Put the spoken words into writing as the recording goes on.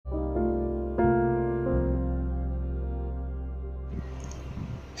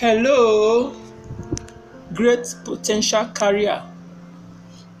Hello, great potential carrier.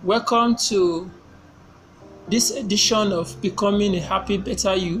 Welcome to this edition of Becoming a Happy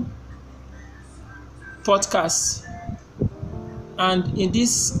Better You podcast. And in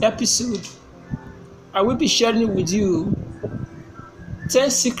this episode, I will be sharing with you 10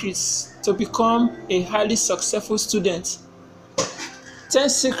 secrets to become a highly successful student. 10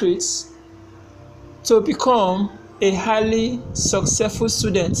 secrets to become a highly successful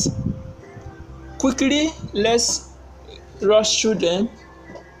student. Quickly, let's rush through them.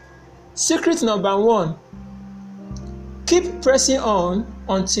 Secret number 1, keep pressing on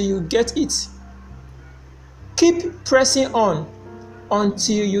until you get it. Keep pressing on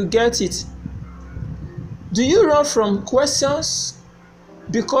until you get it. Do you run from questions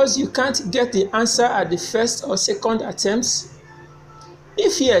because you can't get the answer at the first or second attempts?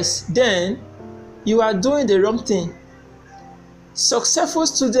 If yes, then you are doing the wrong thing. Successful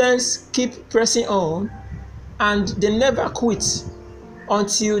students keep pressing on and they never quit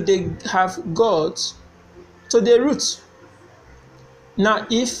until they have got to the root. Now,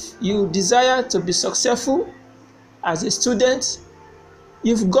 if you desire to be successful as a student,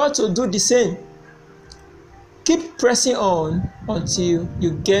 you've got to do the same. Keep pressing on until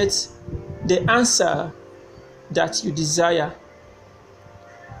you get the answer that you desire.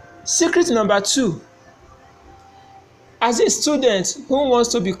 Secret number 2, as a student who wants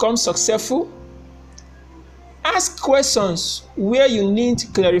to become successful, ask questions where you need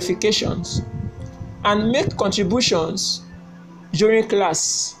clarifications and make contributions during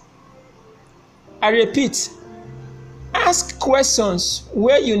class. I repeat, ask questions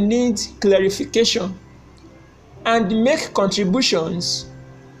where you need clarification and make contributions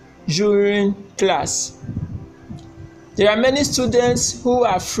during class. There are many students who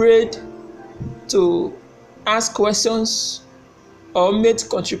are afraid to ask questions or make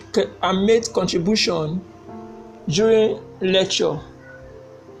contribution during lecture.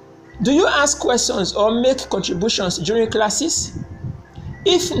 Do you ask questions or make contributions during classes?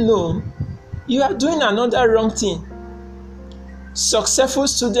 If no, you are doing another wrong thing. Successful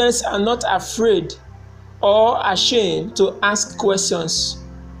students are not afraid or ashamed to ask questions.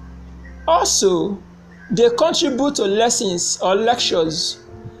 Also, they contribute to lessons or lectures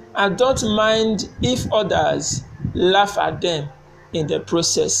and don't mind if others laugh at them in the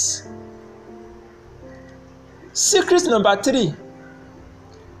process. Secret number 3,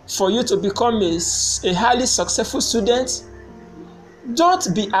 for you to become a highly successful student,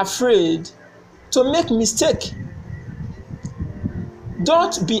 don't be afraid to make mistake.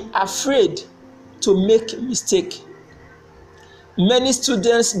 Don't be afraid to make mistake. Many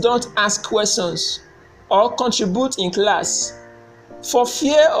students don't ask questions or contribute in class for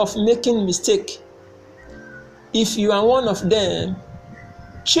fear of making mistake. If you are one of them,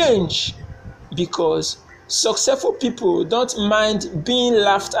 change, because successful people don't mind being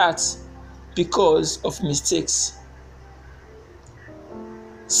laughed at because of mistakes.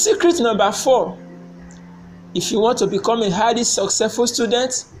 Secret number 4, if you want to become a highly successful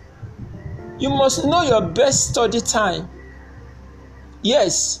student, you must know your best study time.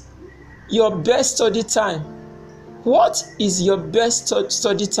 Yes, your best study time. What is your best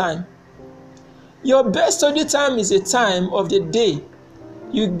study time? Your best study time is a time of the day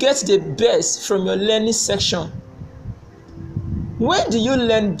you get the best from your learning section. When do you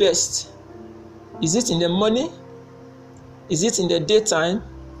learn best? Is it in the morning? Is it in the daytime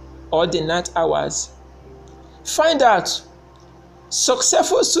or the night hours? Find out.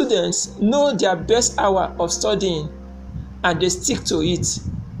 Successful students know their best hour of studying and they stick to it.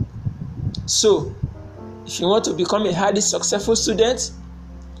 So, if you want to become a highly successful student,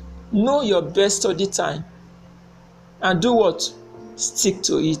 know your best study time and do what? Stick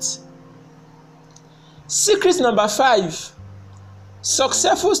to it. Secret number 5,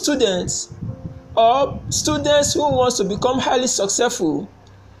 successful students or students who want to become highly successful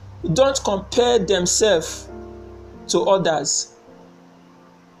don't compare themselves to others.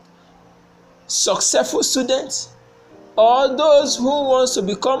 Successful students or those who want to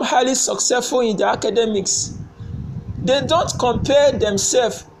become highly successful in their academics, they don't compare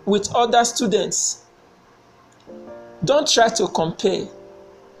themselves with other students. Don't try to compare.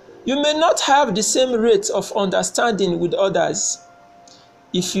 You may not have the same rate of understanding with others.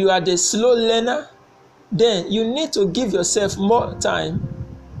 If you are the slow learner, then you need to give yourself more time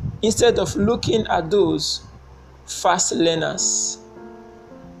instead of looking at those fast learners.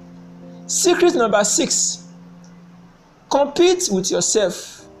 Secret number 6, compete with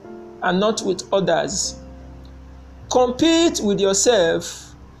yourself and not with others. Compete with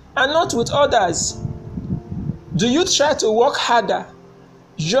yourself and not with others. Do you try to work harder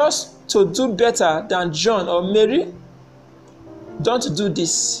just to do better than John or Mary? Don't do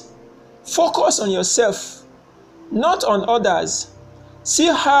this. Focus on yourself, not on others. See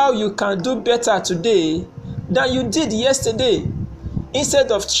how you can do better today than you did yesterday,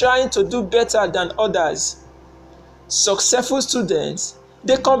 instead of trying to do better than others. Successful students,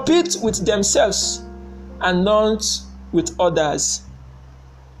 they compete with themselves and not with others.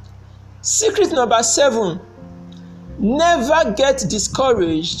 Secret number 7, never get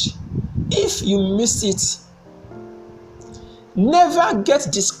discouraged if you miss it. Never get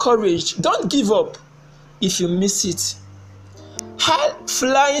discouraged. Don't give up if you miss it.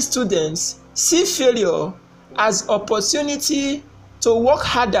 High-flying students see failure as opportunity to work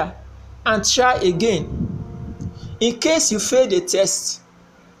harder and try again. In case you failed a test,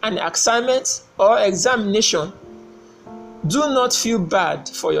 an assignment, or examination, do not feel bad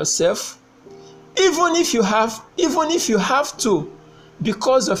for yourself. Even if you have to,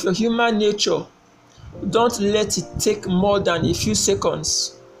 because of your human nature, don't let it take more than a few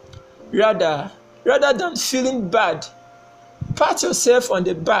seconds. Rather than feeling bad, pat yourself on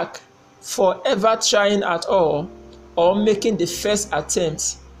the back for ever trying at all or making the first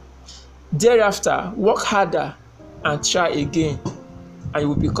attempt. Thereafter, work harder and try again, and you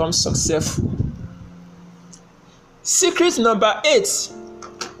will become successful. Secret number 8,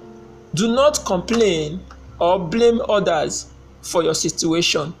 do not complain or blame others for your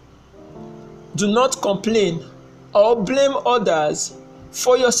situation. Do not complain or blame others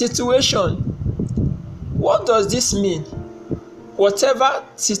for your situation. What does this mean? Whatever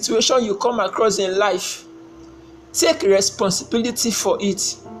situation you come across in life, take responsibility for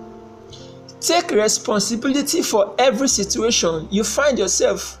it. Take responsibility for every situation you find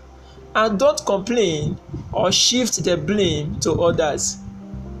yourself, and don't complain or shift the blame to others.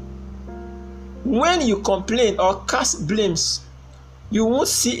 When you complain or cast blames, you won't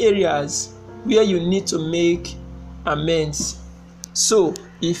see areas where you need to make amends. So,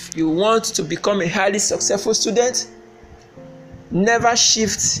 if you want to become a highly successful student, never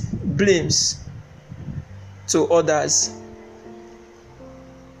shift blames to others.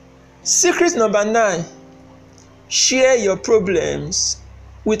 Secret number 9, share your problems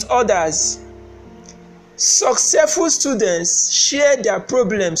with others. Successful students share their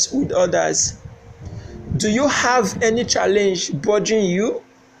problems with others. Do you have any challenge bothering you?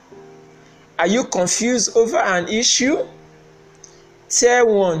 Are you confused over an issue? Tell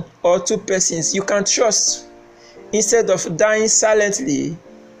 1 or 2 persons you can trust instead of dying silently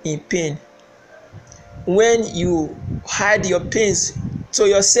in pain. When you hide your pains to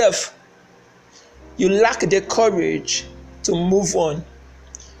yourself, you lack the courage to move on.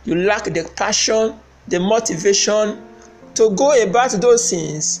 You lack the passion, the motivation to go about those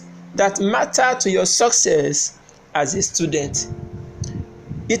things that matter to your success as a student.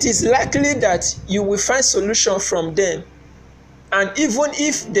 It is likely that you will find solution from them, and even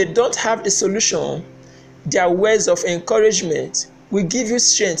if they don't have the solution, their words of encouragement will give you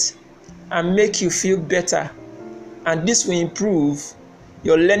strength and make you feel better, and this will improve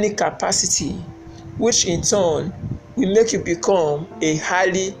your learning capacity, which in turn will make you become a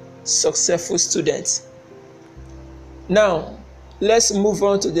highly successful student. Now, let's move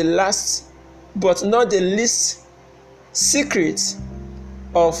on to the last but not the least secret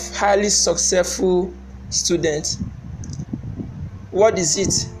of highly successful student. What is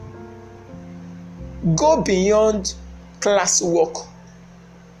it? Go beyond classwork.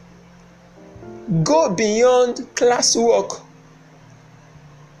 Go beyond classwork.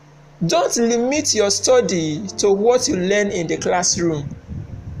 Don't limit your study to what you learn in the classroom.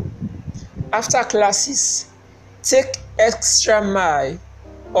 After classes, take extra mile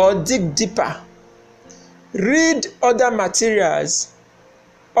or dig deeper. Read other materials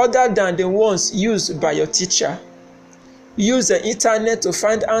other than the ones used by your teacher. Use the internet to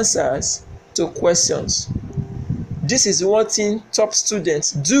find answers to questions. This is one thing top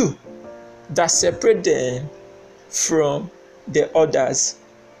students do that separate them from the others.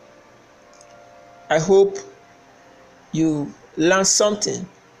 I hope you learned something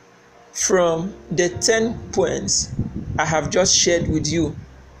from the 10 points I have just shared with you.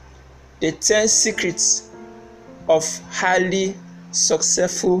 The 10 secrets of highly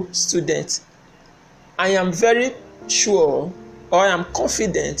successful students. I am very sure, or I am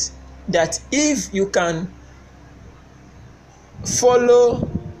confident, that if you can follow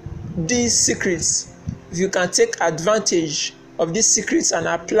these secrets, if you can take advantage of these secrets and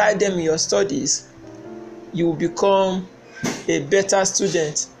apply them in your studies, you will become a better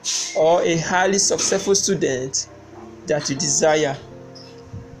student or a highly successful student that you desire,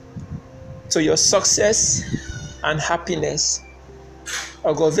 to your success and happiness.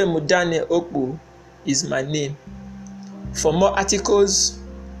 Ogorvemu Daniel Okpo is my name. For more articles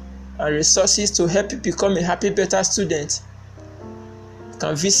and resources to help you become a happy, better student, you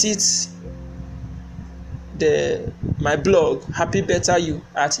can visit my blog Happy Better You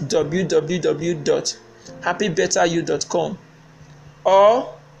at www.happybetteryou.com,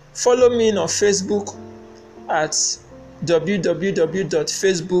 or follow me on Facebook at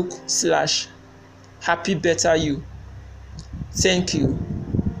www.facebook.com/happybetteryou. Thank you.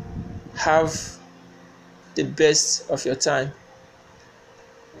 Have the best of your time.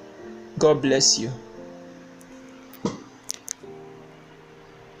 God bless you.